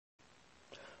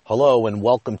Hello and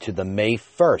welcome to the May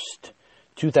 1st,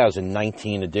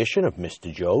 2019 edition of Mr.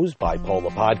 Joe's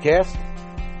Bipolar Podcast.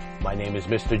 My name is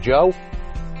Mr. Joe.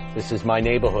 This is my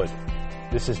neighborhood.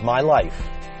 This is my life,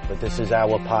 but this is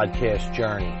our podcast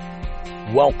journey.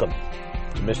 Welcome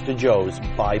to Mr. Joe's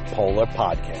Bipolar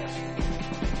Podcast.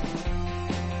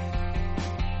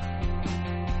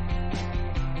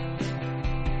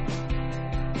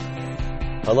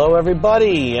 Hello,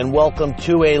 everybody, and welcome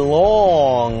to a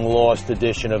long-lost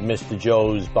edition of Mr.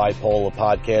 Joe's Bipolar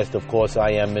Podcast. Of course,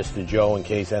 I am Mr. Joe, in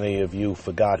case any of you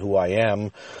forgot who I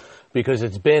am, because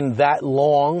it's been that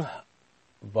long.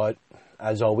 But,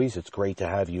 as always, it's great to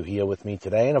have you here with me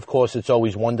today. And, of course, it's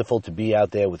always wonderful to be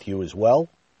out there with you as well.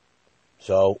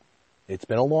 So, it's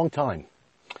been a long time.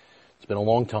 It's been a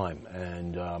long time,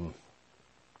 and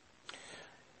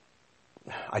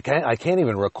I can't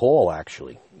even recall,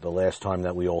 actually, the last time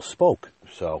that we all spoke.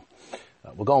 So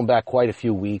we're going back quite a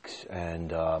few weeks,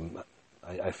 and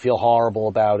I feel horrible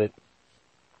about it.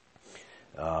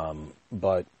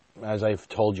 But as I've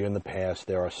told you in the past,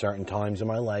 there are certain times in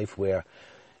my life where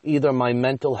either my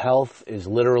mental health is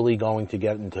literally going to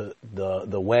get into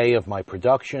the way of my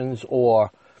productions, or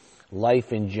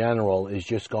life in general is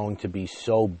just going to be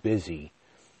so busy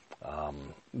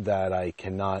that I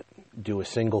cannot do a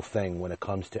single thing when it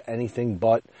comes to anything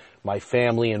but my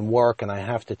family and work. And I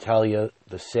have to tell you,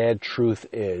 the sad truth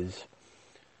is,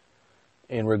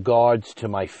 in regards to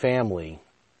my family,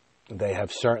 they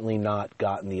have certainly not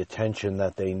gotten the attention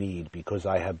that they need, because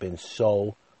I have been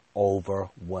so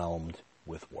overwhelmed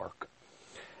with work.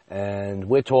 And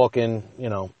we're talking,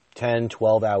 10,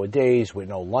 12-hour days with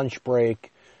no lunch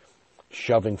break,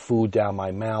 shoving food down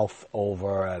my mouth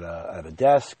over at a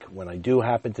desk. When I do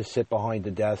happen to sit behind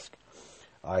the desk,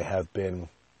 I have been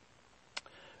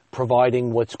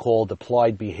providing what's called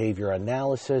applied behavior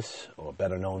analysis, or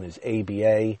better known as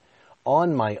ABA,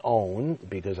 on my own,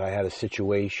 because I had a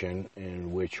situation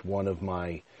in which one of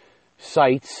my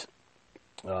sites,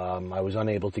 I was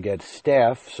unable to get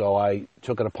staff, so I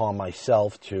took it upon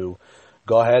myself to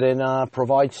go ahead and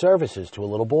provide services to a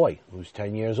little boy who's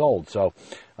 10 years old. So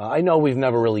I know we've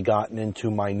never really gotten into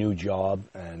my new job,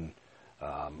 and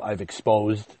I've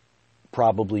exposed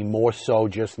probably more so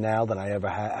just now than I ever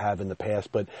have in the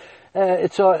past. But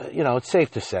it's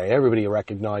safe to say everybody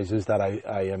recognizes that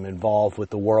I am involved with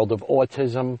the world of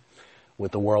autism,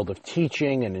 with the world of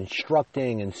teaching and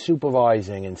instructing and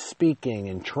supervising and speaking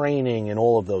and training and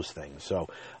all of those things. So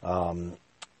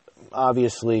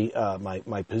obviously,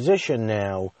 my position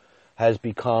now has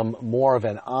become more of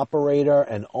an operator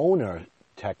and owner,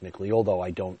 technically, although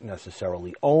I don't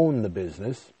necessarily own the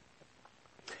business.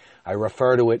 I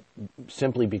refer to it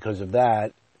simply because of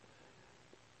that,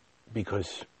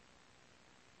 because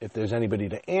if there's anybody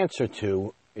to answer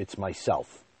to, it's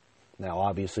myself. Now,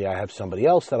 obviously, I have somebody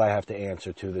else that I have to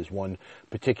answer to. There's one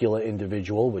particular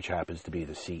individual, which happens to be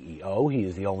the CEO. He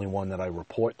is the only one that I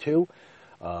report to.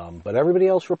 But everybody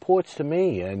else reports to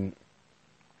me, and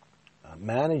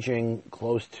managing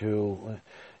close to,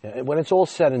 when it's all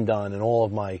said and done and all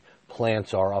of my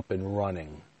plants are up and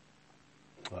running,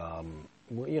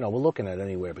 we're looking at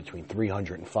anywhere between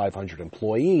 300 and 500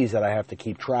 employees that I have to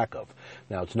keep track of.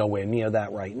 Now, it's nowhere near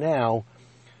that right now,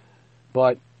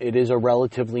 but it is a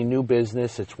relatively new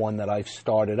business. It's one that I've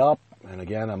started up, and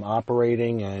again, I'm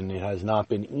operating, and it has not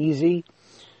been easy.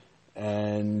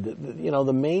 And,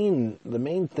 the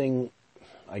main thing,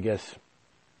 I guess,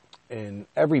 in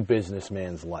every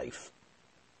businessman's life,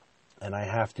 and I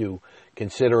have to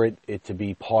consider it to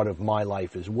be part of my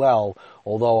life as well,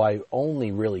 although I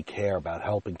only really care about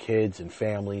helping kids and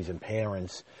families and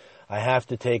parents, I have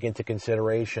to take into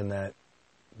consideration that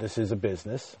this is a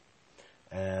business,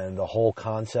 and the whole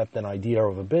concept and idea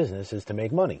of a business is to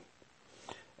make money.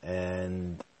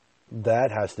 And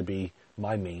that has to be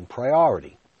my main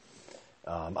priority.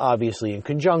 Obviously in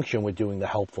conjunction with doing the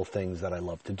helpful things that I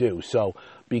love to do. So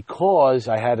because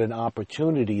I had an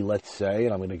opportunity, let's say,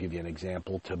 and I'm going to give you an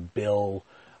example, to bill,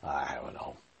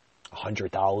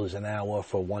 $100 an hour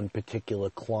for one particular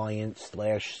client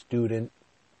 / student,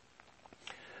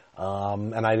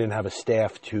 and I didn't have a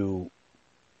staff to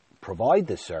provide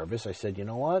this service, I said, you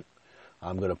know what,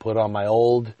 I'm going to put on my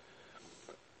old,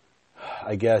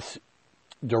 I guess,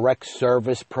 direct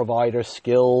service provider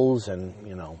skills and,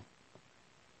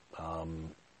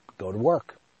 go to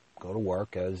work. Go to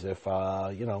work as if,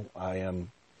 I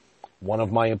am one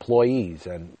of my employees.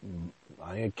 And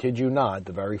I kid you not,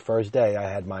 the very first day I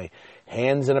had my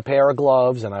hands in a pair of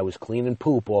gloves and I was cleaning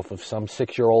poop off of some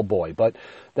 6-year-old boy. But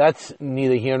that's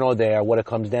neither here nor there. What it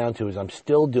comes down to is I'm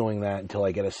still doing that until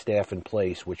I get a staff in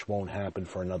place, which won't happen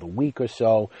for another week or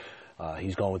so.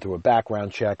 He's going through a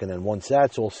background check, and then once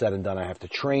that's all said and done, I have to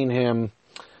train him.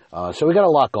 So we got a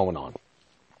lot going on.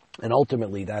 And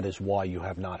ultimately, that is why you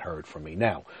have not heard from me.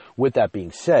 Now, with that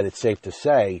being said, it's safe to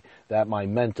say that my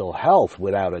mental health,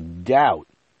 without a doubt,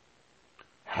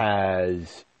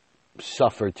 has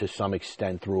suffered to some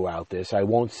extent throughout this. I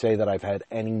won't say that I've had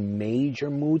any major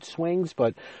mood swings,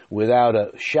 but without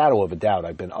a shadow of a doubt,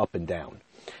 I've been up and down.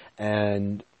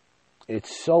 And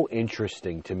it's so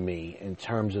interesting to me in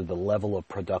terms of the level of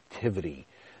productivity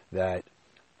that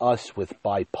us with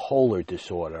bipolar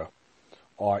disorder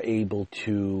are able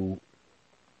to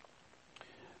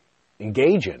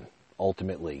engage in,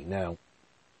 ultimately. Now,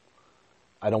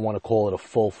 I don't want to call it a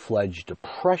full-fledged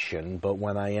depression, but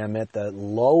when I am at the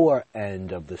lower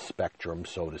end of the spectrum,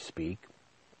 so to speak,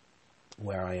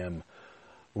 where I am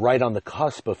right on the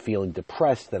cusp of feeling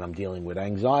depressed, that I'm dealing with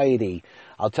anxiety,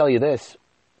 I'll tell you this,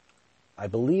 I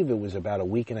believe it was about a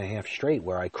week and a half straight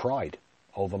where I cried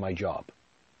over my job.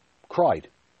 Cried.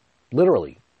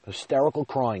 Literally. Hysterical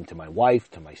crying to my wife,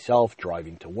 to myself,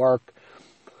 driving to work,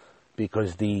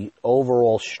 because the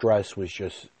overall stress was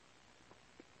just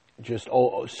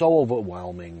so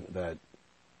overwhelming that,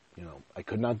 I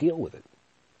could not deal with it.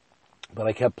 But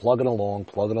I kept plugging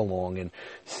along, and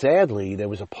sadly, there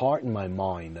was a part in my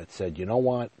mind that said, you know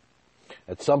what,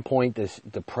 at some point this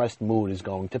depressed mood is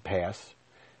going to pass,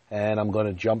 and I'm going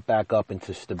to jump back up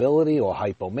into stability or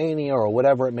hypomania or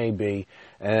whatever it may be,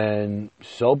 and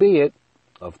so be it.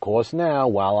 Of course, now,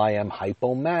 while I am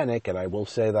hypomanic, and I will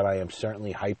say that I am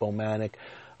certainly hypomanic,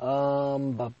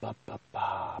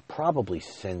 probably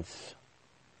since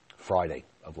Friday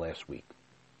of last week.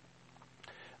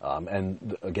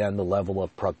 And again, the level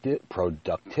of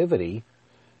productivity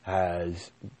has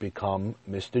become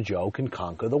Mr. Joe can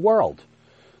conquer the world.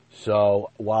 So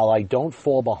while I don't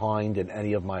fall behind in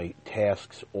any of my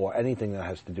tasks or anything that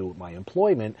has to do with my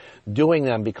employment, doing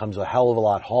them becomes a hell of a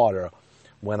lot harder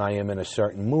when I am in a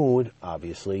certain mood,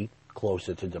 obviously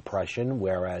closer to depression,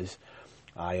 whereas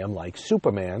I am like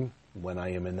Superman when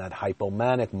I am in that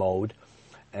hypomanic mode.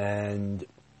 And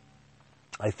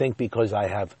I think because I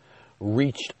have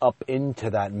reached up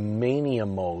into that mania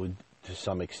mode to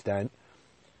some extent,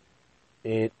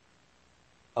 it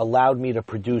allowed me to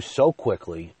produce so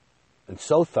quickly and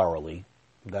so thoroughly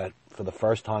that for the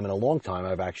first time in a long time,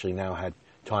 I've actually now had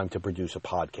time to produce a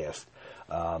podcast.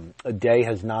 A day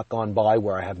has not gone by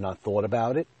where I have not thought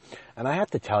about it. And I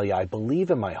have to tell you, I believe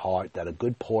in my heart that a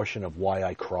good portion of why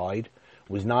I cried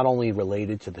was not only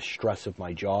related to the stress of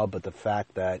my job, but the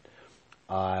fact that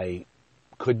I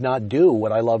could not do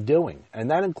what I love doing.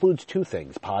 And that includes two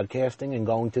things, podcasting and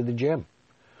going to the gym.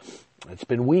 It's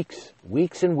been weeks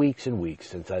and weeks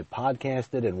since I've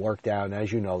podcasted and worked out. And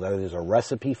as you know, that is a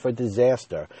recipe for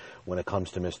disaster when it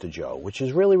comes to Mr. Joe, which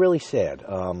is really, really sad.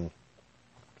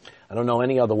 I don't know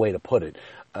any other way to put it.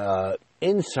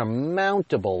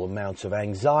 Insurmountable amounts of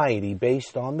anxiety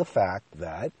based on the fact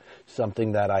that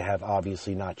something that I have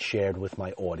obviously not shared with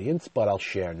my audience, but I'll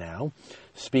share now.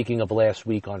 Speaking of last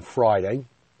week on Friday,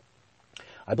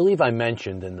 I believe I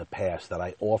mentioned in the past that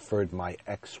I offered my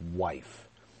ex-wife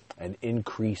an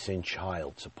increase in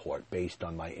child support based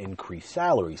on my increased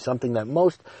salary, something that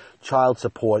most child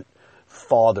support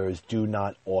fathers do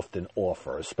not often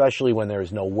offer, especially when there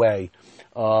is no way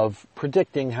of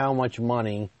predicting how much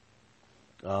money,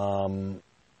 or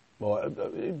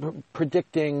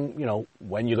predicting,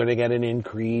 when you're going to get an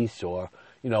increase, or,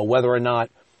 whether or not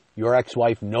your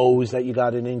ex-wife knows that you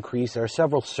got an increase. There are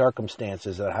several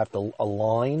circumstances that have to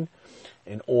align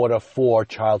in order for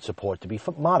child support to be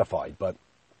modified. But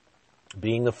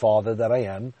being the father that I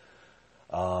am,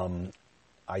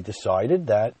 I decided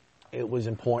that it was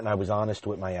important I was honest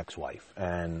with my ex-wife.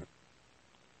 And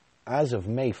as of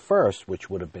May 1st, which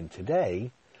would have been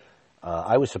today,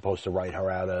 I was supposed to write her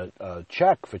out a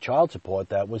check for child support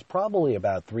that was probably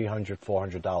about $300,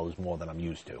 $400 more than I'm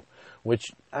used to,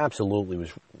 which absolutely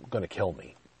was going to kill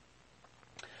me.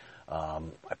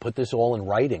 I put this all in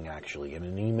writing, actually, in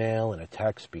an email and a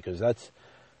text, because that's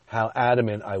how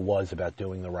adamant I was about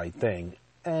doing the right thing.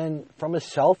 And from a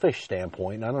selfish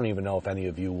standpoint, and I don't even know if any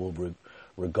of you will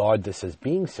regard this as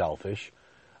being selfish,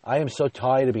 I am so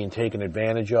tired of being taken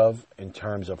advantage of in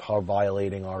terms of her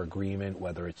violating our agreement,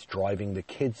 whether it's driving the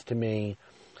kids to me,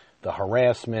 the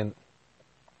harassment,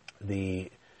 the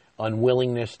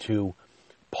unwillingness to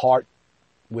part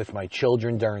with my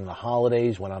children during the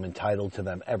holidays when I'm entitled to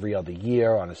them every other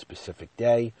year on a specific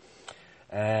day.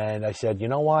 And I said, you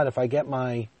know what, if I get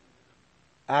my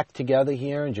act together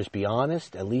here and just be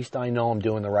honest, at least I know I'm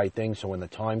doing the right thing, so when the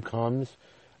time comes,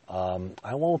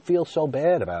 I won't feel so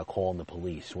bad about calling the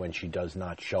police when she does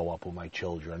not show up with my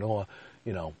children, or,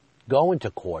 go into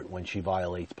court when she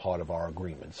violates part of our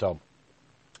agreement. So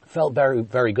felt very,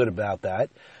 very good about that.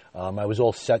 I was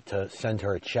all set to send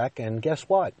her a check, and guess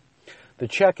what? The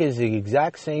check is the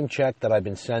exact same check that I've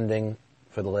been sending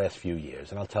for the last few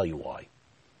years, and I'll tell you why.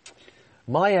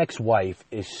 My ex-wife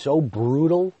is so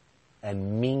brutal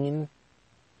and mean,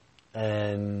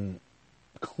 and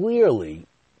clearly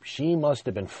she must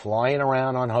have been flying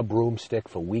around on her broomstick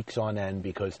for weeks on end,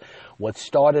 because what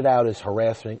started out as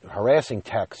harassing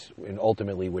texts, and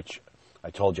ultimately, which I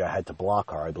told you I had to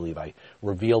block her, I believe I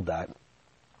revealed that,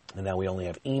 and now we only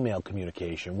have email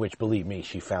communication, which, believe me,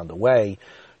 she found a way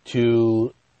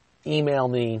to email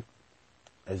me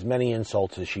as many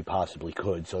insults as she possibly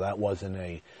could, so that wasn't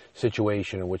a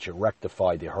situation in which it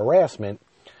rectified the harassment.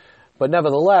 But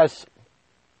nevertheless,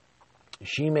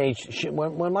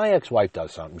 when my ex-wife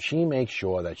does something, she makes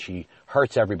sure that she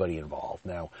hurts everybody involved.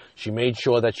 Now, she made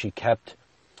sure that she kept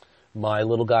my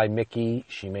little guy Mickey.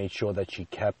 She made sure that she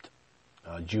kept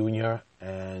Junior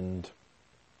and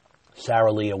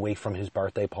Sarah Lee away from his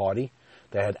birthday party.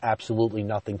 They had absolutely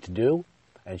nothing to do,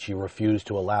 and she refused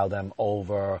to allow them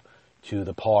over to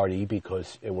the party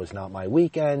because it was not my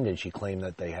weekend, and she claimed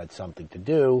that they had something to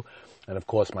do. And of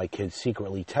course, my kids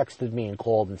secretly texted me and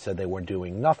called and said they were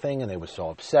doing nothing, and they were so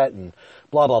upset, and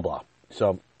blah, blah, blah.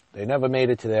 So they never made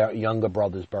it to their younger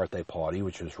brother's birthday party,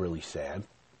 which was really sad.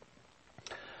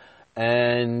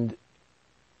 And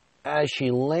as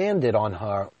she landed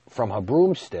from her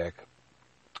broomstick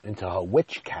into her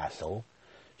witch castle,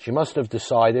 she must have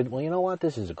decided, well, you know what,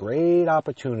 this is a great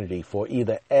opportunity for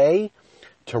either A,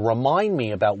 to remind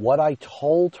me about what I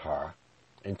told her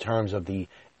in terms of the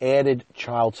added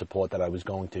child support that I was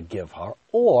going to give her,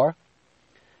 or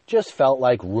just felt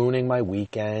like ruining my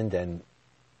weekend and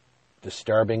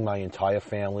disturbing my entire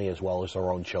family as well as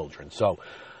her own children. So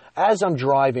as I'm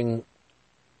driving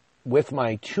with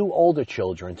my two older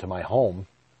children to my home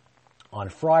on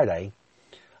Friday,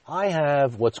 I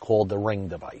have what's called the Ring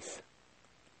device.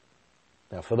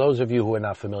 Now, for those of you who are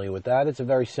not familiar with that, it's a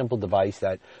very simple device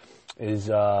that is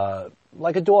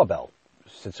like a doorbell.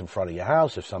 It sits in front of your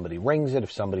house. If somebody rings it,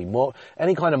 if somebody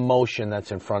any kind of motion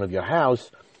that's in front of your house,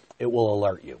 it will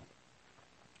alert you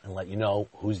and let you know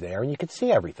who's there, and you can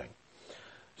see everything.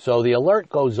 So the alert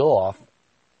goes off,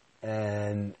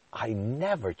 and I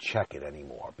never check it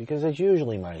anymore because it's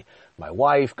usually my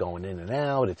wife going in and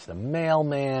out. It's the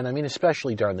mailman. I mean,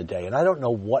 especially during the day, and I don't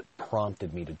know what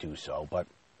prompted me to do so, but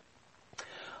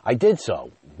I did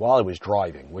so while I was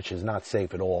driving, which is not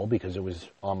safe at all because it was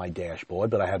on my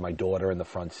dashboard, but I had my daughter in the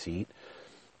front seat,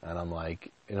 and I'm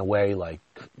like, in a way, like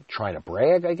trying to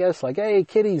brag, I guess, like, hey,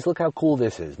 kiddies, look how cool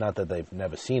this is. Not that they've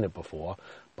never seen it before,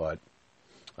 but,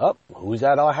 who's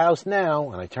at our house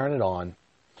now? And I turn it on.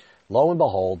 Lo and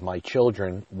behold, my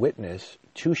children witness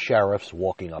two sheriffs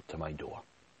walking up to my door.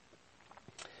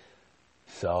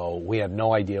 So we have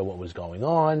no idea what was going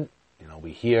on. You know,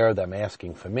 we hear them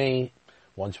asking for me.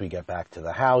 Once we get back to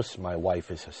the house, my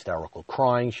wife is hysterical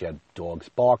crying. She had dogs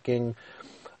barking,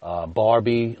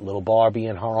 little Barbie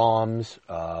in her arms,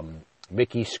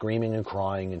 Mickey screaming and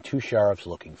crying, and two sheriffs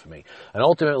looking for me. And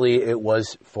ultimately, it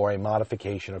was for a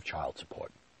modification of child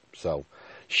support. So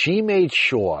she made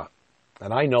sure,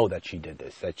 and I know that she did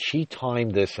this, that she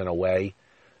timed this in a way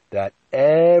that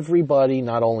everybody,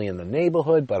 not only in the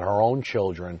neighborhood, but her own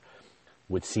children,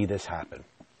 would see this happen.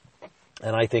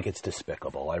 And I think it's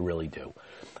despicable. I really do.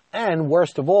 And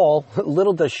worst of all,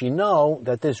 little does she know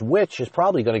that this witch is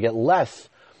probably going to get less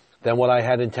than what I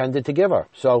had intended to give her.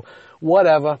 So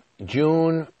whatever.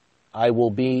 June, I will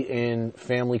be in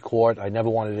family court. I never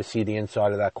wanted to see the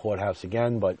inside of that courthouse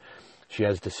again, but she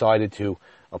has decided to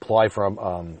apply for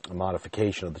a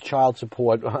modification of the child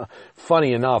support.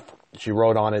 Funny enough, she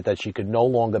wrote on it that she could no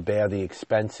longer bear the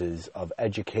expenses of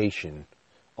education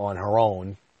on her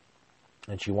own,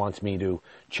 and she wants me to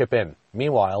chip in.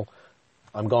 Meanwhile,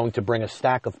 I'm going to bring a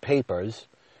stack of papers,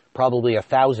 probably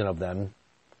 1,000 of them,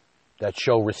 that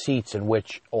show receipts in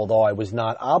which, although I was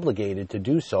not obligated to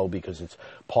do so because it's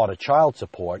part of child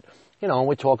support, you know,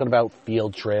 we're talking about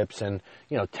field trips and,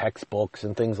 you know, textbooks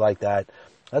and things like that.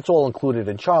 That's all included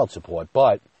in child support.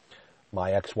 But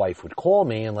my ex-wife would call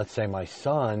me, and let's say my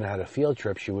son had a field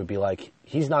trip, she would be like,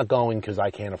 he's not going because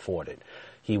I can't afford it.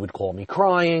 He would call me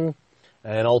crying,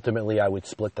 and ultimately I would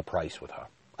split the price with her.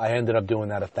 I ended up doing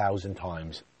that 1,000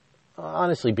 times.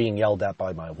 Honestly, being yelled at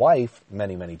by my wife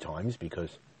many, many times because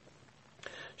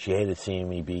she hated seeing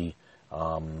me be,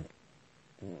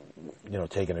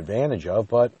 taken advantage of.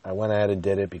 But I went ahead and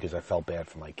did it because I felt bad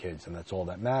for my kids, and that's all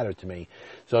that mattered to me.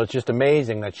 So it's just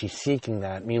amazing that she's seeking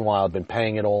that. Meanwhile, I've been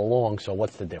paying it all along, so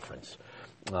what's the difference?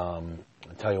 I'll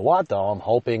tell you what, though, I'm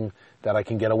hoping that I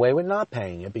can get away with not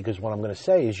paying it, because what I'm going to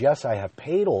say is, yes, I have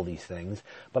paid all these things,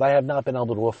 but I have not been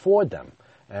able to afford them.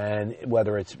 And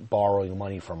whether it's borrowing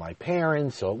money from my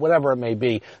parents or whatever it may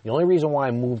be, the only reason why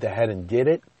I moved ahead and did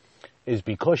it is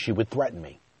because she would threaten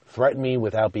me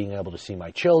without being able to see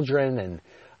my children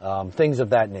and things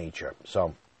of that nature.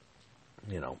 So,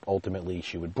 ultimately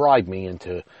she would bribe me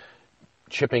into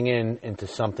chipping into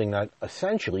something that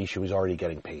essentially she was already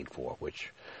getting paid for,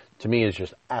 which to me is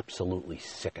just absolutely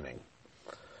sickening.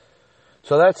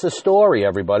 So that's the story,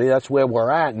 everybody. That's where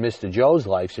we're at in Mr. Joe's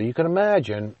life. So you can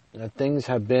imagine that things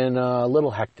have been a little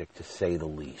hectic, to say the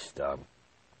least.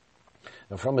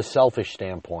 And from a selfish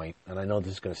standpoint, and I know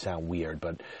this is going to sound weird,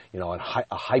 but, a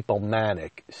hypomanic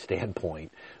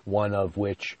standpoint, one of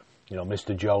which,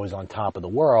 Mr. Joe is on top of the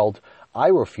world, I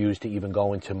refuse to even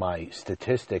go into my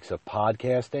statistics of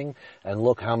podcasting and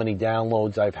look how many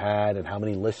downloads I've had and how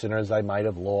many listeners I might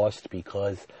have lost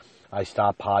because I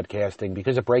stopped podcasting,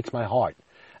 because it breaks my heart.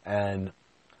 And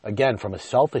again, from a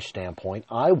selfish standpoint,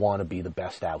 I want to be the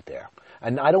best out there.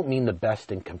 And I don't mean the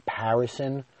best in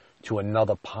comparison to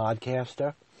another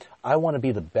podcaster. I want to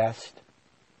be the best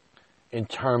in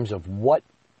terms of what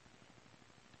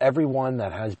everyone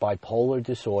that has bipolar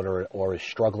disorder or is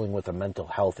struggling with a mental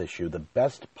health issue, the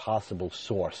best possible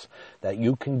source that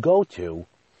you can go to,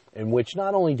 in which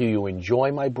not only do you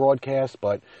enjoy my broadcast,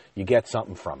 but you get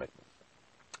something from it.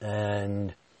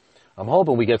 And I'm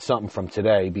hoping we get something from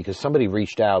today, because somebody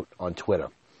reached out on Twitter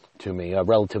to me, a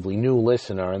relatively new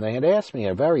listener, and they had asked me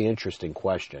a very interesting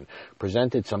question,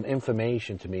 presented some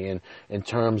information to me in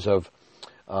terms of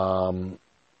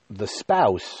the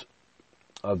spouse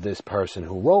of this person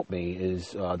who wrote me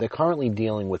is they're currently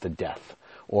dealing with a death,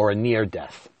 or a near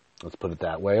death, let's put it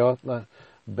that way, or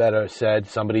better said,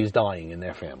 somebody's dying in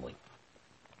their family.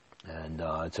 And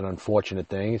it's an unfortunate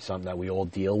thing. It's something that we all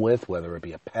deal with, whether it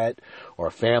be a pet or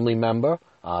a family member,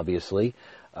 obviously.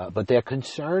 But their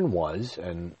concern was,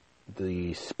 and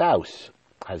the spouse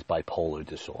has bipolar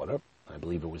disorder. I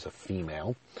believe it was a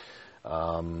female.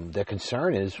 Their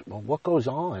concern is, well, what goes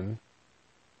on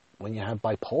when you have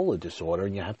bipolar disorder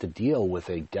and you have to deal with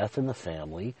a death in the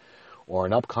family, or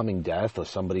an upcoming death, or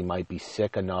somebody might be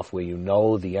sick enough where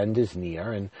the end is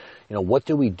near, and what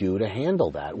do we do to handle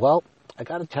that? Well, I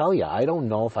got to tell you, I don't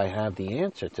know if I have the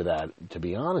answer to that, to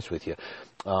be honest with you.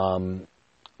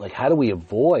 How do we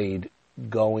avoid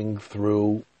going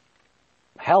through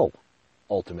hell,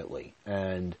 ultimately?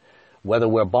 And whether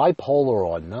we're bipolar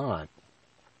or not,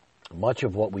 much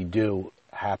of what we do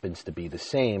happens to be the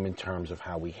same in terms of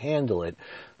how we handle it.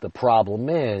 The problem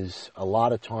is, a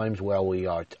lot of times while we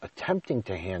are attempting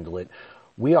to handle it,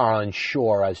 we are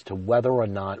unsure as to whether or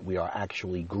not we are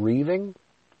actually grieving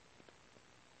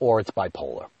or it's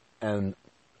bipolar. And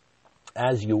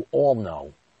as you all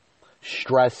know,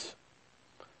 stress,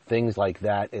 things like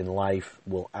that in life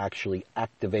will actually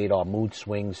activate our mood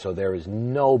swings. So there is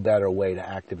no better way to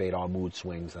activate our mood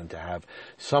swings than to have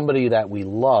somebody that we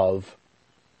love,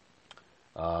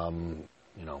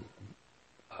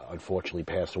 unfortunately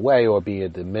pass away, or be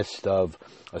in the midst of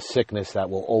a sickness that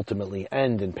will ultimately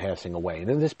end in passing away.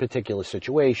 And in this particular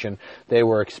situation, they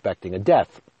were expecting a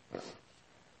death.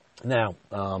 Now,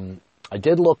 I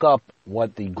did look up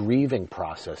what the grieving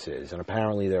process is, and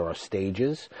apparently there are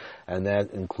stages, and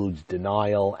that includes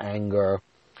denial, anger,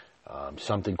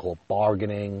 something called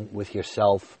bargaining with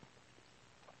yourself,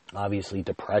 obviously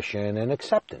depression, and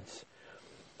acceptance.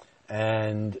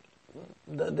 And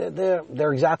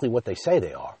they're exactly what they say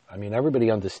they are. I mean, everybody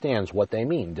understands what they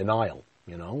mean, denial,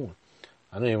 I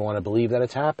don't even want to believe that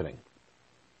it's happening.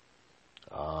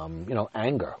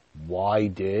 Anger. Why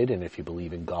did, and if you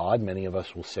believe in God, many of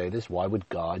us will say this, why would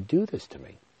God do this to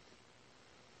me?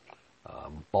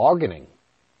 Bargaining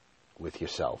with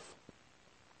yourself,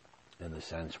 in the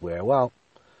sense where,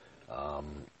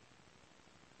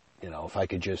 if I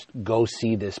could just go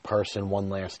see this person one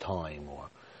last time, or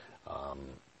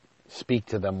speak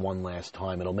to them one last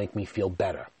time, it'll make me feel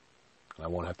better. I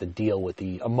won't have to deal with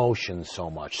the emotions so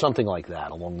much. Something like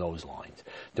that, along those lines.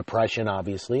 Depression,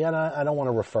 obviously, and I don't want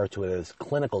to refer to it as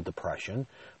clinical depression,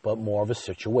 but more of a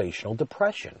situational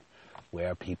depression,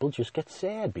 where people just get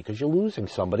sad because you're losing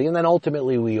somebody, and then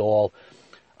ultimately we all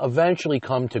eventually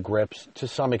come to grips, to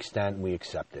some extent, we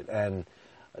accept it. And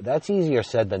that's easier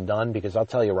said than done, because I'll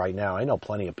tell you right now, I know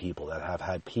plenty of people that have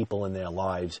had people in their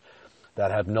lives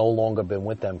that have no longer been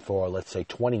with them for, let's say,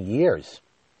 20 years.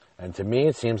 And to me,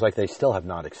 it seems like they still have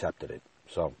not accepted it.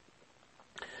 So,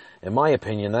 in my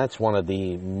opinion, that's one of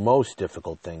the most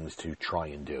difficult things to try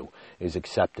and do, is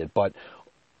accept it. But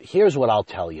here's what I'll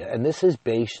tell you, and this is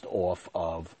based off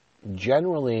of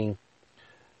generally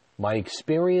My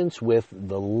experience with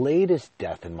the latest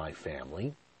death in my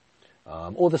family,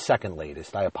 or the second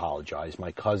latest, I apologize.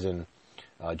 My cousin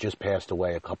just passed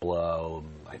away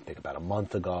I think about a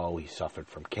month ago. He suffered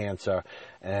from cancer.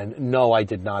 And no, I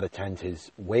did not attend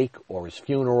his wake or his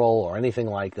funeral or anything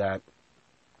like that.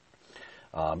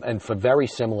 And for very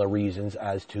similar reasons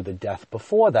as to the death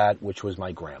before that, which was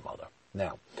my grandmother.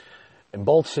 Now, in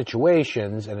both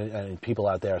situations, and people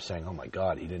out there are saying, oh my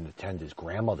God, he didn't attend his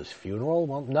grandmother's funeral?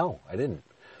 Well, no, I didn't.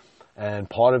 And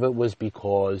part of it was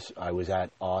because I was at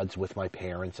odds with my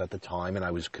parents at the time, and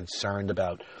I was concerned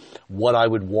about what I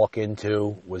would walk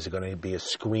into. Was it going to be a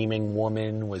screaming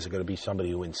woman? Was it going to be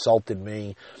somebody who insulted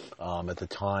me? At the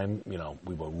time,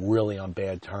 we were really on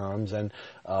bad terms. And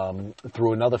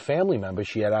through another family member,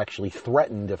 she had actually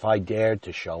threatened if I dared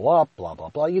to show up, blah, blah,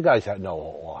 blah. You guys know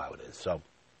all how it is. So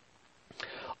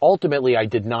ultimately, I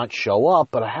did not show up,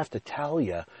 but I have to tell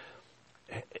you,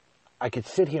 I could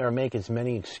sit here and make as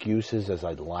many excuses as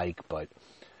I'd like, but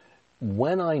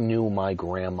when I knew my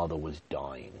grandmother was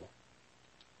dying,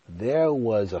 there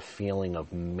was a feeling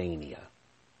of mania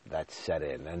that set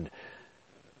in. And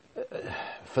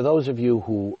for those of you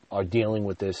who are dealing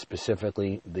with this,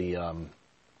 specifically the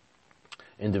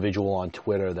individual on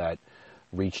Twitter that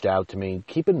reached out to me,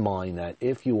 keep in mind that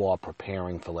if you are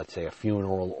preparing for, let's say, a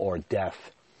funeral or death,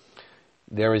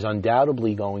 there is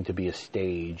undoubtedly going to be a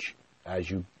stage as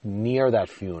you near that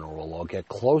funeral or get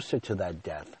closer to that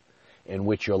death in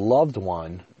which your loved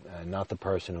one, not the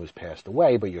person who's passed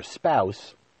away, but your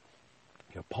spouse,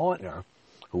 your partner,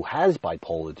 who has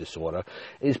bipolar disorder,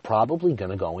 is probably going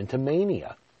to go into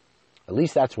mania. At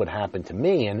least that's what happened to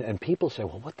me. And people say,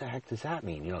 well, what the heck does that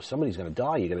mean? Somebody's going to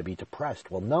die, you're going to be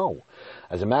depressed. Well, no.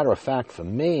 As a matter of fact, for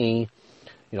me,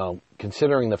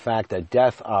 considering the fact that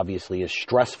death obviously is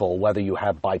stressful, whether you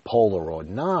have bipolar or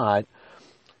not,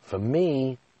 for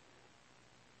me,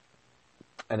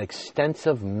 an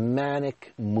extensive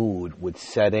manic mood would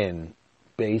set in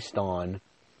based on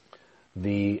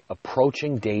the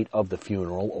approaching date of the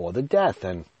funeral or the death.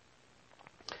 And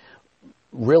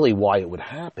really why it would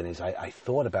happen is I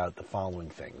thought about the following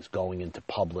things: going into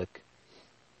public,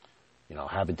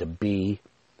 having to be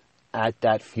at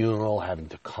that funeral, having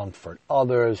to comfort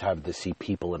others, having to see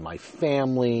people in my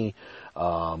family,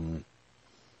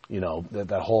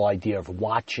 that whole idea of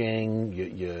watching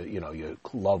your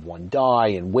loved one die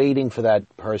and waiting for that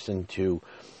person to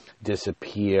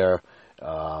disappear,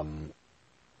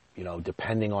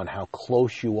 depending on how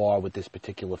close you are with this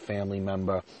particular family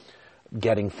member,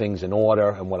 getting things in order.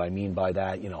 And what I mean by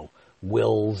that,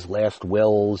 last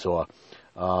wills, or,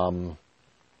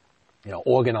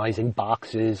 organizing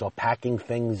boxes or packing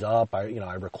things up.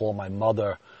 I recall my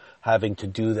mother having to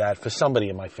do that for somebody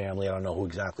in my family. I don't know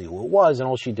exactly who it was, and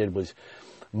all she did was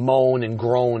moan and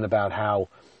groan about how,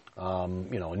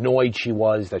 annoyed she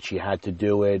was that she had to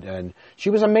do it, and she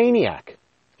was a maniac.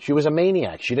 She was a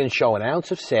maniac. She didn't show an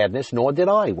ounce of sadness, nor did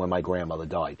I when my grandmother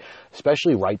died,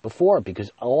 especially right before,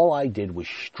 because all I did was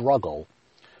struggle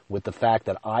with the fact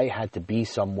that I had to be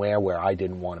somewhere where I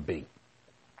didn't want to be.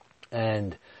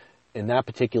 And in that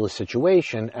particular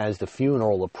situation, as the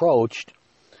funeral approached,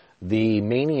 the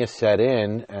mania set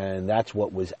in, and that's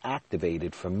what was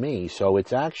activated for me. So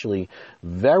it's actually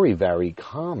very, very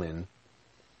common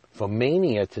for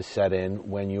mania to set in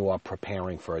when you are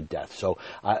preparing for a death. So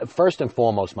first and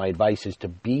foremost, my advice is to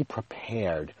be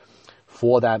prepared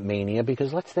for that mania,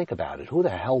 because let's think about it. Who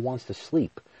the hell wants to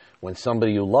sleep when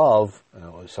somebody you love,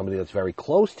 somebody that's very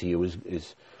close to you,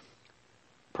 is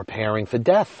preparing for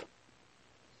death?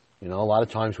 A lot of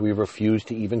times we refuse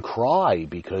to even cry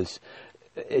because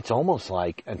it's almost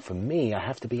like, and for me, I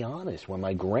have to be honest, when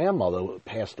my grandmother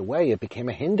passed away, it became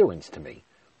a hindrance to me.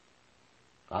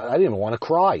 I didn't even want to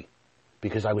cry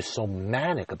because I was so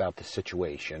manic about the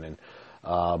situation.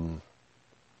 And,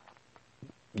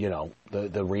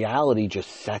 the reality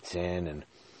just sets in. And,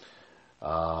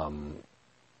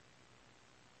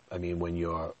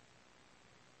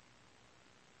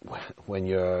 when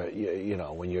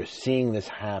you're seeing this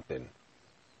happen,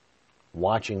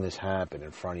 watching this happen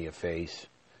in front of your face,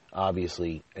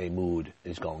 obviously a mood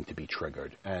is going to be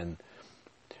triggered. And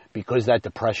because that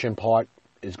depression part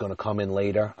is going to come in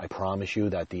later, I promise you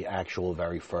that the actual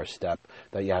very first step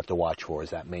that you have to watch for is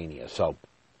that mania. So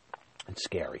it's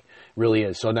scary. It really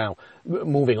is. So now,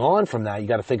 moving on from that, you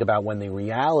got to think about when the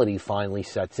reality finally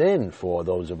sets in for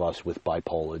those of us with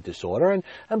bipolar disorder.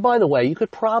 And by the way, you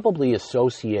could probably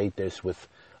associate this with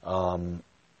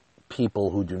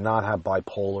people who do not have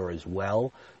bipolar as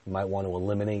well. You might want to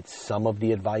eliminate some of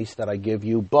the advice that I give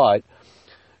you, but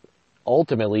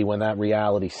ultimately, when that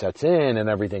reality sets in and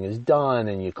everything is done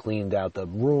and you cleaned out the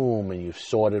room and you've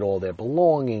sorted all their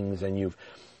belongings and you've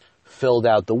filled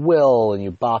out the will and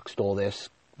you boxed all their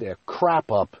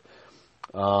crap up,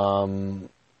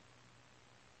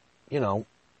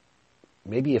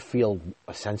 maybe you feel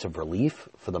a sense of relief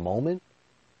for the moment,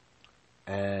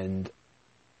 and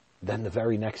then the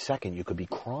very next second you could be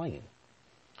crying.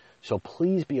 So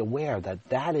please be aware that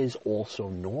that is also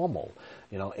normal.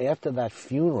 After that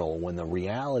funeral, when the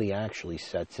reality actually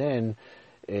sets in,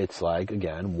 it's like,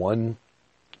 again, 1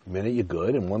 minute you're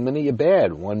good and 1 minute you're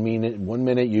bad. One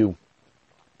minute you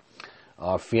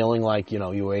are feeling like, you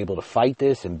were able to fight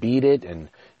this and beat it, and,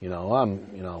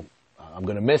 I'm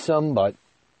going to miss them, but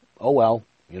oh well,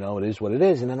 it is what it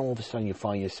is. And then all of a sudden you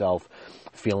find yourself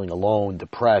feeling alone,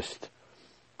 depressed,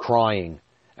 crying.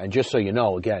 And just so you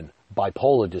know, again,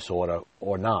 bipolar disorder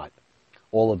or not,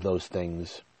 all of those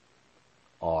things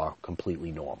are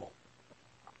completely normal.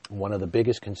 One of the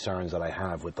biggest concerns that I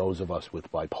have with those of us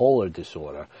with bipolar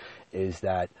disorder is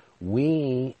that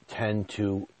we tend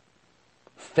to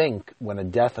think when a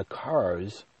death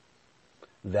occurs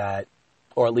that,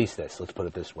 or at least let's put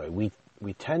it this way, we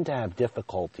tend to have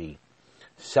difficulty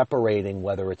separating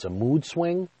whether it's a mood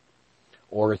swing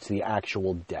or it's the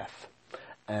actual death.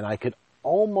 And I could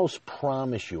almost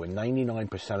promise you, in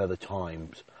 99% of the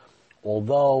times,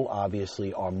 although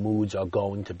obviously our moods are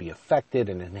going to be affected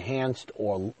and enhanced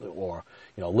or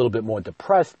a little bit more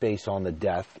depressed based on the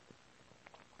death,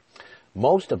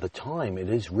 most of the time it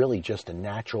is really just a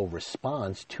natural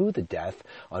response to the death.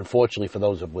 Unfortunately, for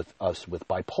those of us with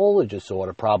bipolar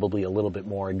disorder, probably a little bit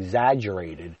more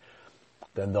exaggerated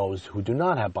than those who do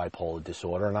not have bipolar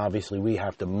disorder. And obviously we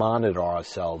have to monitor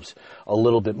ourselves a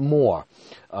little bit more.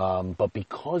 But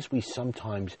because we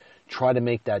sometimes try to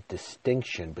make that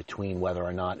distinction between whether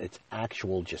or not it's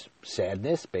actual just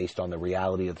sadness based on the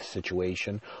reality of the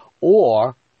situation,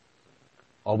 or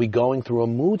are we going through a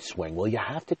mood swing? Well, you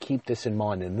have to keep this in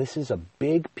mind. And this is a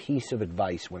big piece of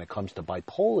advice when it comes to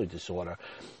bipolar disorder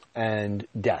and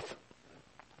death.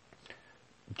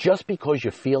 Just because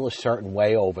you feel a certain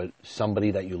way over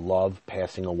somebody that you love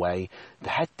passing away,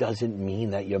 that doesn't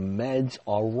mean that your meds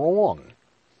are wrong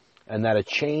and that a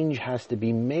change has to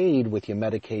be made with your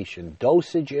medication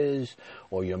dosages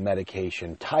or your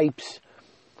medication types.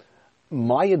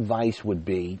 My advice would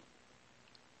be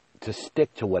to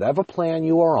stick to whatever plan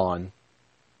you are on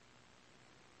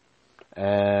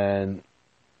and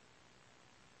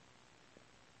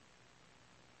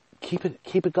keep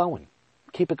it going.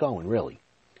 Keep it going, really.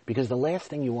 Because the last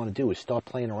thing you want to do is start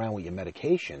playing around with your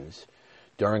medications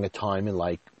during a time in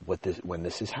when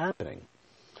this is happening.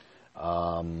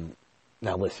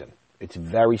 Now listen, it's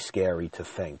very scary to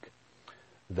think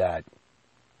that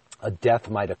a death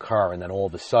might occur and then all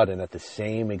of a sudden at the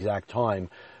same exact time,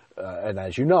 and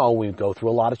as you know, we go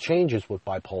through a lot of changes with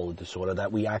bipolar disorder,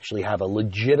 that we actually have a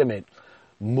legitimate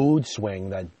mood swing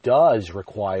that does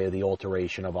require the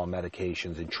alteration of our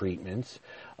medications and treatments.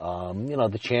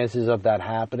 The chances of that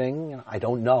happening, I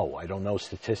don't know. I don't know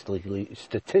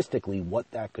statistically what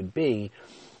that could be,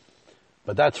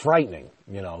 but that's frightening,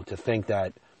 to think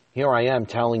that here I am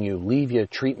telling you, leave your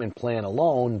treatment plan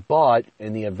alone, but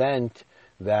in the event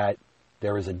that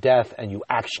there is a death and you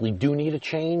actually do need a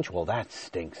change, well, that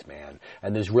stinks, man.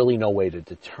 And there's really no way to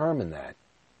determine that.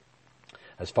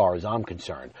 As far as I'm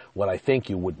concerned, what I think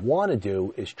you would want to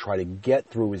do is try to get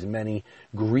through as many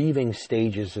grieving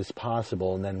stages as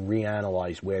possible and then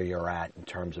reanalyze where you're at in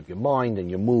terms of your mind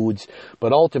and your moods.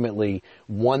 But ultimately,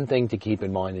 one thing to keep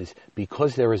in mind is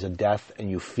because there is a death and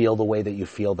you feel the way that you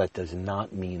feel, that does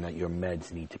not mean that your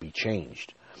meds need to be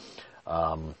changed.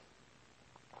 What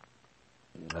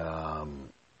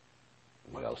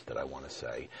else did I want to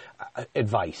say?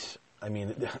 Advice. I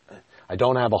mean, I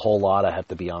don't have a whole lot, I have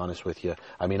to be honest with you.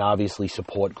 I mean, obviously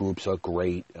support groups are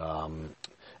great.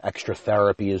 Extra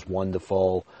therapy is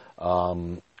wonderful.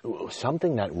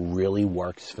 Something that really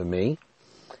works for me,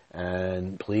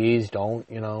 and please don't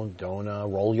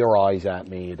roll your eyes at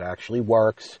me. It actually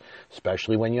works,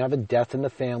 especially when you have a death in the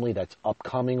family that's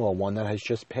upcoming or one that has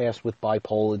just passed with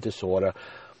bipolar disorder.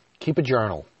 Keep a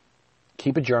journal.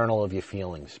 Keep a journal of your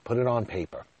feelings. Put it on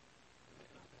paper.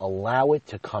 Allow it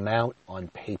to come out on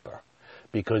paper,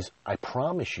 because I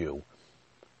promise you,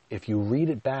 if you read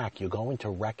it back, you're going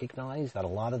to recognize that a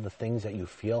lot of the things that you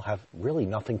feel have really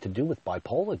nothing to do with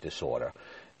bipolar disorder.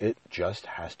 It just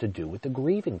has to do with the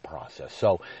grieving process.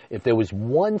 So if there was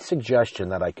one suggestion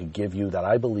that I could give you that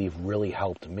I believe really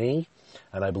helped me,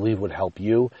 and I believe would help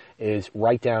you, is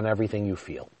write down everything you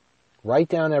feel. Write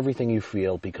down everything you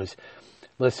feel, because,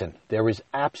 listen, there is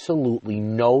absolutely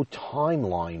no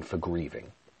timeline for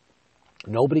grieving.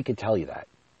 Nobody could tell you that.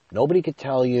 Nobody could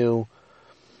tell you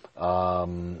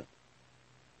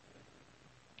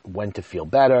when to feel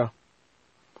better,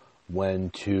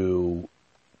 when to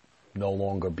no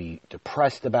longer be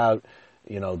depressed about,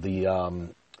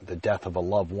 the death of a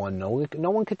loved one. No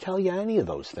one could tell you any of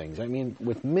those things. I mean,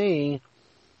 with me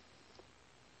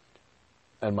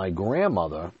and my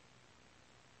grandmother,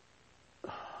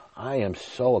 I am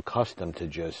so accustomed to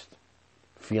just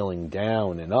feeling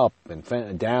down and up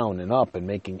and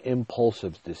making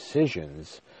impulsive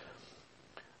decisions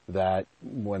that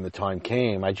when the time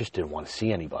came, I just didn't want to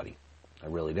see anybody. I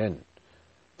really didn't.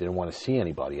 Didn't want to see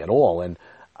anybody at all. And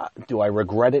do I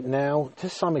regret it now? To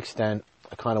some extent.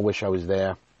 I kind of wish I was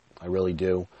there. I really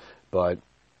do. But,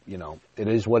 it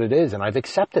is what it is, and I've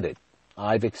accepted it.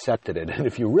 And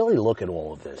if you really look at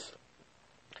all of this,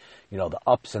 the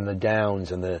ups and the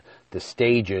downs and the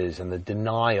stages and the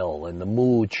denial and the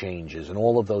mood changes and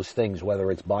all of those things,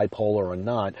 whether it's bipolar or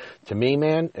not, to me,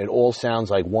 man, it all sounds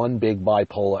like one big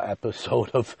bipolar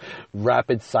episode of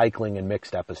rapid cycling and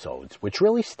mixed episodes, which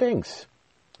really stinks.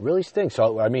 Really stinks.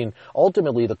 So, I mean,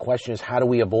 ultimately the question is, how do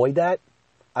we avoid that?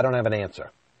 I don't have an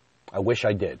answer. I wish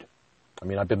I did. I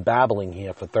mean, I've been babbling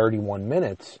here for 31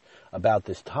 minutes about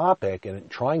this topic and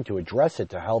trying to address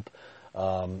it to help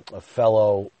a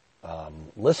fellow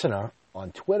listener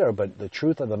on Twitter, but the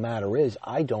truth of the matter is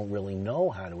I don't really know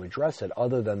how to address it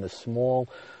other than the small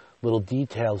little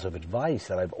details of advice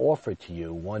that I've offered to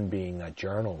you, one being that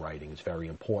journal writing is very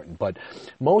important. But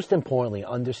most importantly,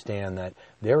 understand that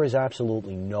there is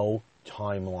absolutely no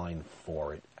timeline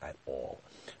for it at all.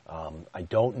 I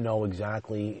don't know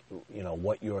exactly,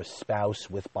 what your spouse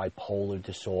with bipolar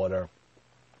disorder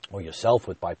or yourself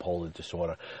with bipolar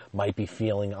disorder might be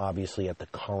feeling, obviously, at the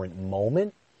current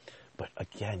moment. But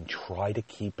again, try to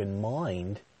keep in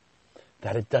mind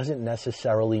that it doesn't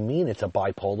necessarily mean it's a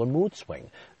bipolar mood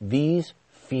swing. These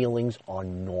feelings are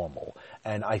normal.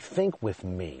 And I think with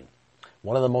me,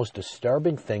 one of the most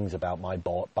disturbing things about my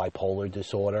bipolar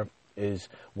disorder is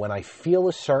when I feel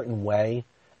a certain way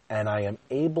and I am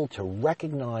able to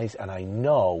recognize and I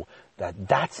know that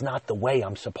that's not the way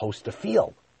I'm supposed to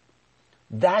feel.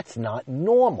 That's not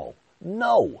normal.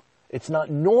 No. It's not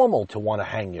normal to want to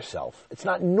hang yourself. It's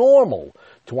not normal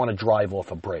to want to drive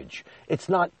off a bridge. It's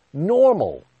not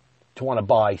normal to want to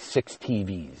buy 6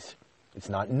 TVs. It's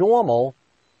not normal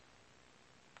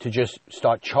to just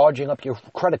start charging up your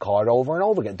credit card over and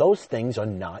over again. Those things are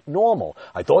not normal.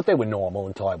 I thought they were normal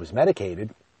until I was medicated,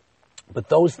 but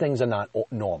those things are not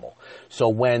normal. So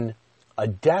when a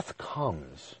death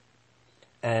comes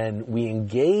and we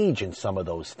engage in some of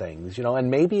those things, and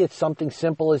maybe it's something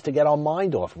simple as to get our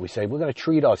mind off. We say, we're going to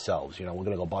treat ourselves, we're going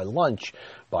to go buy lunch,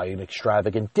 buy an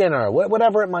extravagant dinner,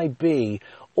 whatever it might be,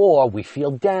 or we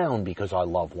feel down because our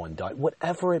loved one died,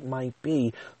 whatever it might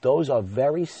be. Those are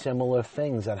very similar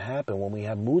things that happen when we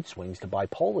have mood swings to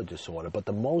bipolar disorder. But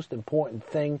the most important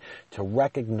thing to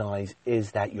recognize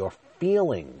is that your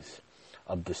feelings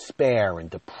of despair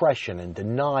and depression and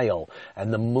denial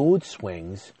and the mood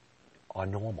swings are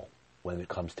normal when it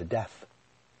comes to death.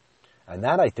 And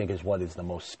that, I think, is what is the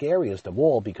most scariest of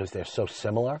all, because they're so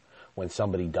similar when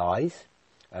somebody dies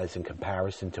as in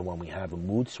comparison to when we have a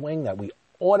mood swing, that we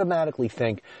automatically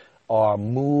think our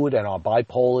mood and our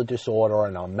bipolar disorder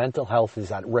and our mental health is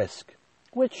at risk,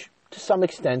 which to some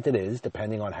extent it is,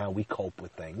 depending on how we cope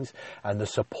with things and the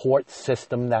support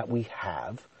system that we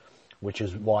have, which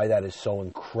is why that is so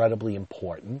incredibly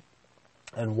important.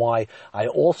 And why I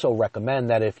also recommend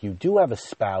that if you do have a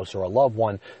spouse or a loved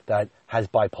one that has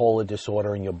bipolar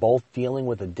disorder and you're both dealing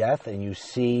with a death and you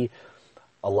see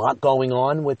a lot going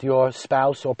on with your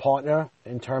spouse or partner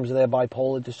in terms of their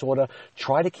bipolar disorder,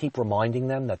 try to keep reminding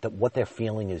them that what they're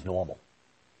feeling is normal,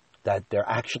 that they're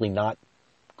actually not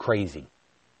crazy.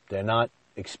 They're not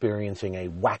experiencing a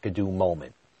wackadoo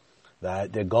moment,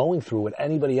 that they're going through what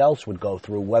anybody else would go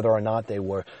through, whether or not they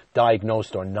were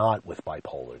diagnosed or not with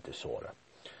bipolar disorder.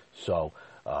 So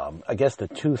I guess the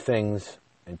two things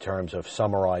in terms of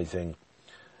summarizing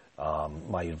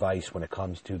my advice when it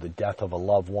comes to the death of a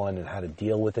loved one and how to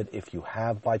deal with it if you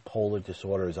have bipolar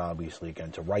disorder is obviously,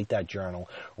 again, to write that journal,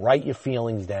 write your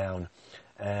feelings down,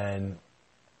 and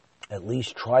at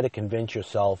least try to convince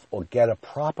yourself or get a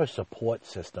proper support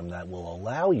system that will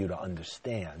allow you to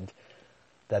understand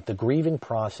that the grieving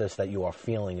process that you are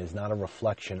feeling is not a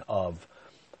reflection of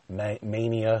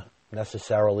mania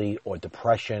necessarily or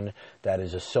depression that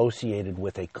is associated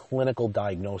with a clinical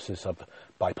diagnosis of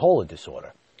bipolar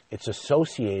disorder. It's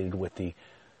associated with the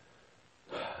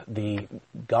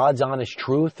God's honest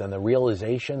truth and the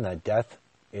realization that death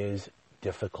is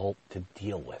difficult to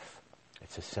deal with.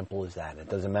 It's as simple as that. It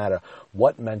doesn't matter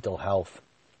what mental health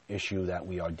issue that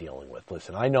we are dealing with.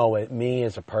 Listen, I know it, me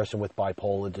as a person with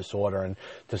bipolar disorder, and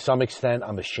to some extent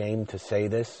I'm ashamed to say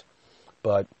this,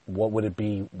 but what would it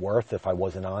be worth if I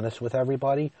wasn't honest with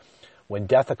everybody? When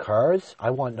death occurs,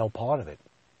 I want no part of it.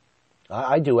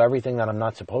 I do everything that I'm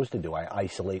not supposed to do. I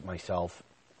isolate myself.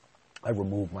 I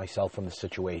remove myself from the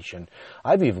situation.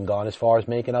 I've even gone as far as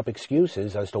making up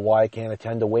excuses as to why I can't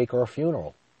attend a wake or a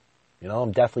funeral. You know,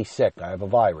 I'm deathly sick. I have a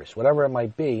virus, whatever it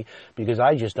might be, because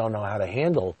I just don't know how to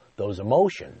handle those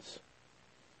emotions.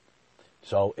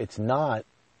 So it's not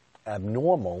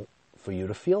abnormal for you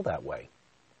to feel that way.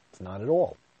 It's not at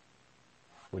all.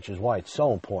 Which is why it's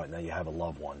so important that you have a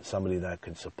loved one, somebody that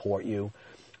can support you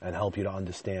and help you to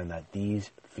understand that these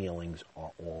feelings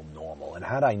are all normal. And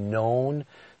had I known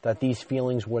that these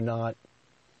feelings were not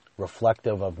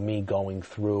reflective of me going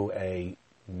through a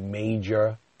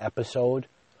major episode,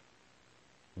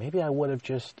 maybe I would have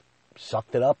just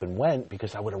sucked it up and went,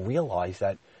 because I would have realized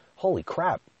that, holy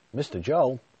crap, Mr.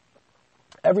 Joe,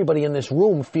 everybody in this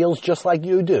room feels just like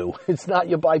you do. It's not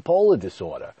your bipolar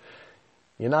disorder.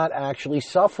 You're not actually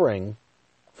suffering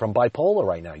from bipolar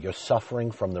right now. You're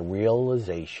suffering from the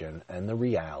realization and the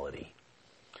reality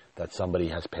that somebody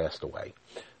has passed away.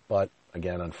 But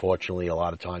again, unfortunately, a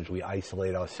lot of times we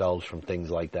isolate ourselves from things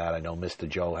like that. I know Mr.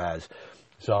 Joe has.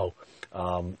 So,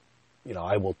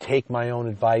 I will take my own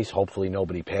advice. Hopefully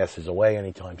nobody passes away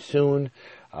anytime soon,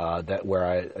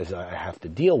 as I have to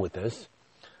deal with this.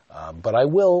 But I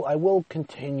will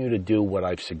continue to do what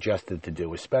I've suggested to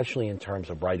do, especially in terms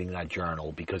of writing that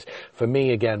journal, because for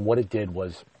me, again, what it did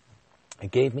was it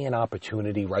gave me an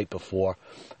opportunity right before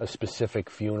a specific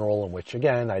funeral in which,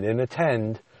 again, I didn't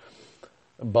attend,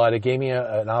 but it gave me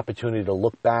an opportunity to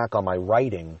look back on my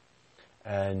writing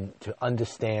and to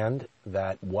understand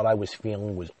that what I was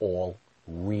feeling was all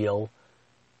real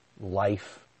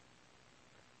life,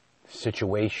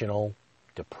 situational,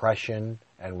 depression,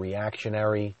 and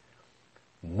reactionary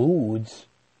moods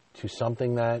to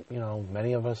something that,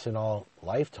 many of us in our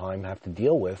lifetime have to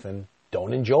deal with and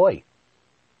don't enjoy.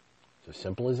 It's as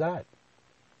simple as that.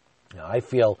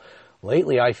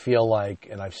 Lately I feel like,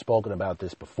 and I've spoken about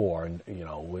this before, and,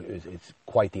 it's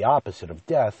quite the opposite of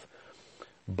death,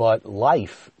 but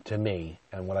life to me,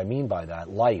 and what I mean by that,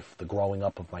 life, the growing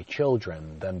up of my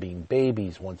children, them being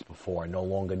babies once before, no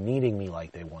longer needing me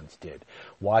like they once did,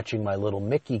 watching my little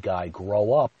Mickey guy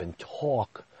grow up and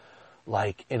talk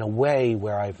like in a way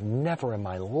where I've never in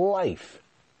my life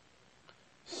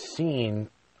seen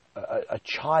a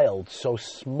child so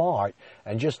smart,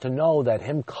 and just to know that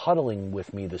him cuddling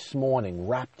with me this morning,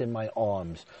 wrapped in my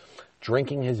arms,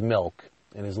 drinking his milk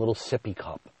in his little sippy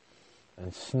cup,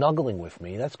 and snuggling with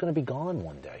me, that's going to be gone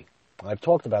one day. I've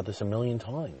talked about this a million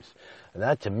times. And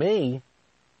that, to me,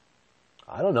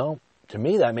 I don't know, to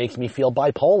me that makes me feel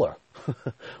bipolar.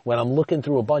 When I'm looking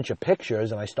through a bunch of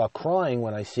pictures and I start crying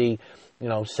when I see,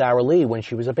 Sarah Lee when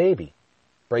she was a baby.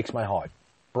 Breaks my heart.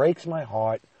 Breaks my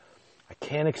heart. I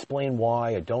can't explain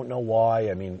why. I don't know why.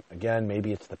 I mean, again,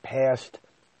 maybe it's the past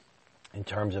in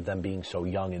terms of them being so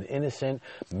young and innocent.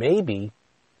 Maybe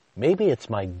it's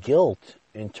my guilt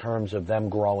in terms of them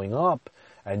growing up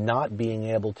and not being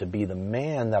able to be the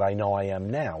man that I know I am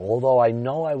now. Although I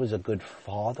know I was a good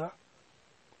father,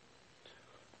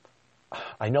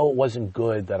 I know it wasn't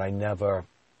good that I never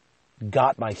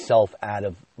got myself out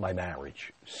of my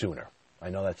marriage sooner. I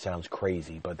know that sounds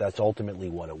crazy, but that's ultimately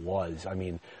what it was. I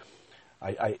mean,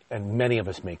 and many of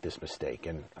us make this mistake,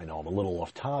 and I know I'm a little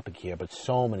off topic here, but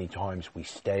so many times we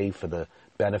stay for the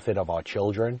benefit of our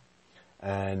children,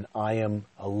 and I am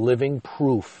a living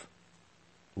proof,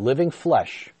 living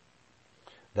flesh,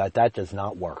 that does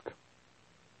not work.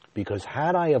 Because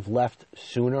had I have left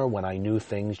sooner when I knew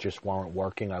things just weren't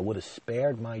working, I would have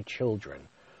spared my children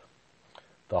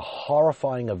the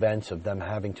horrifying events of them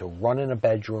having to run in a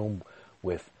bedroom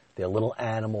with their little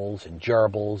animals and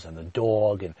gerbils and the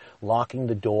dog, and locking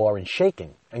the door and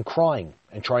shaking and crying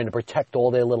and trying to protect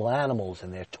all their little animals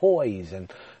and their toys,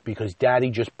 and because Daddy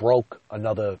just broke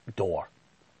another door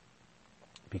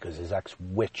because his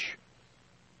ex-witch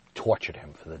tortured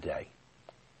him for the day,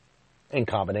 in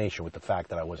combination with the fact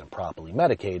that I wasn't properly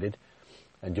medicated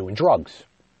and doing drugs.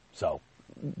 So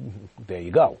there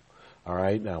you go. All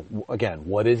right. Now, again,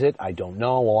 what is it? I don't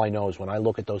know. All I know is when I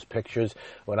look at those pictures,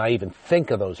 when I even think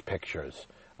of those pictures,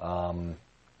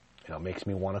 it makes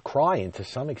me want to cry. And to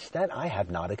some extent, I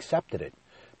have not accepted it,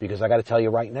 because I got to tell you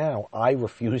right now, I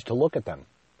refuse to look at them.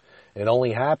 It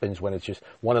only happens when it's just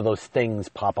one of those things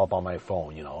pop up on my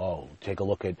phone, take a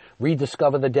look at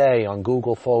Rediscover the Day on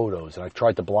Google Photos. And I've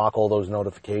tried to block all those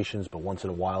notifications, but once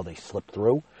in a while they slip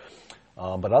through.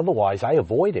 But otherwise, I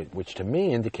avoid it, which to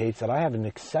me indicates that I haven't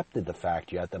accepted the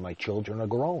fact yet that my children are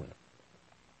grown.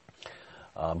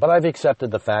 But I've accepted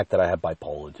the fact that I have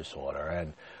bipolar disorder.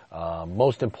 And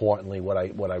most importantly, what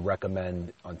I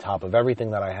recommend on top of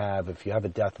everything that I have, if you have a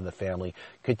death in the family,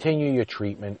 continue your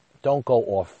treatment. Don't go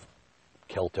off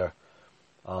kilter.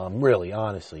 Really,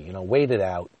 honestly, wait it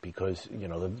out, because,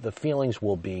 the feelings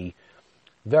will be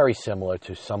very similar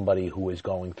to somebody who is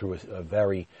going through a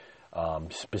very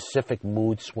specific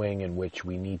mood swing in which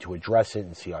we need to address it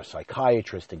and see our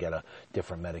psychiatrist to get a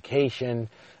different medication.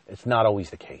 It's not always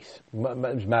the case.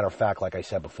 As a matter of fact, like I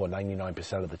said before,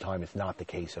 99% of the time it's not the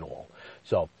case at all.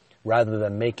 So rather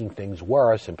than making things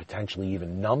worse and potentially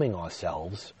even numbing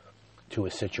ourselves to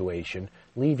a situation,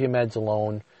 leave your meds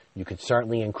alone. You could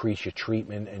certainly increase your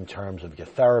treatment in terms of your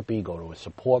therapy, go to a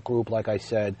support group, like I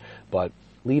said, but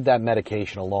leave that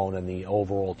medication alone and the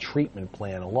overall treatment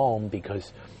plan alone,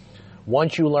 because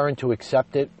once you learn to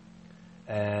accept it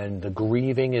and the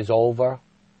grieving is over,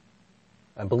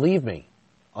 and believe me,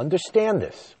 understand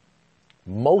this,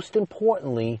 most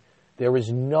importantly, there is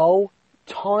no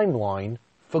timeline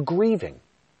for grieving.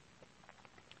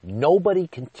 Nobody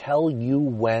can tell you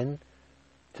when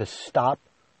to stop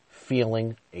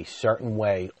feeling a certain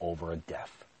way over a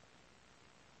death.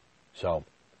 So,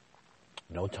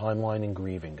 no timeline in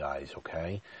grieving, guys,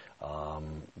 okay?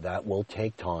 That will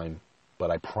take time, but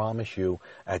I promise you,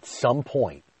 at some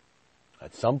point,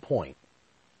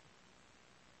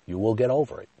 you will get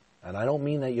over it. And I don't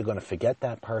mean that you're going to forget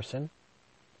that person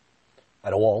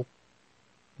at all,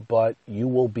 but you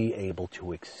will be able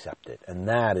to accept it. And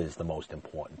that is the most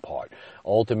important part.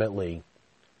 Ultimately,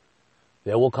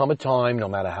 there will come a time, no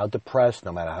matter how depressed,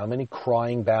 no matter how many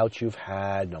crying bouts you've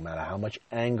had, no matter how much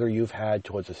anger you've had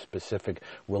towards a specific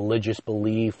religious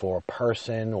belief or a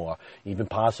person or even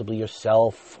possibly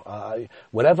yourself,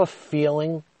 whatever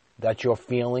feeling that you're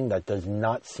feeling that does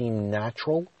not seem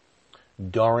natural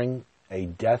during a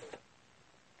death,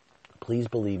 please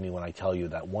believe me when I tell you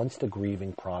that once the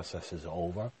grieving process is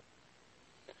over,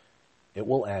 it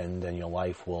will end and your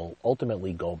life will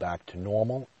ultimately go back to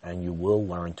normal and you will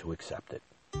learn to accept it.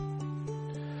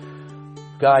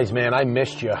 Guys, man, I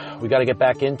missed you. We got to get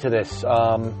back into this.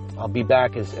 I'll be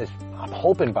back as I'm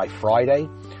hoping by Friday.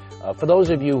 For those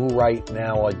of you who right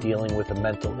now are dealing with a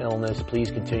mental illness,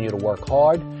 please continue to work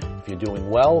hard if you're doing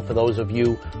well. For those of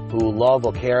you who love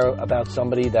or care about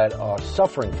somebody that are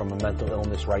suffering from a mental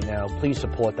illness right now, please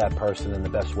support that person in the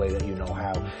best way that you know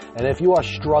how. And if you are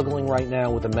struggling right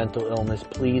now with a mental illness,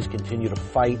 please continue to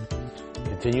fight,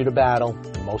 continue to battle,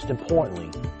 and most importantly,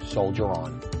 soldier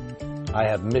on. I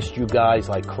have missed you guys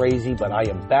like crazy, but I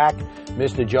am back.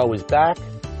 Mr. Joe is back.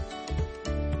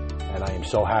 And I am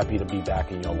so happy to be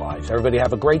back in your lives. Everybody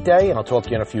have a great day, and I'll talk to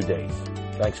you in a few days.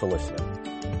 Thanks for listening.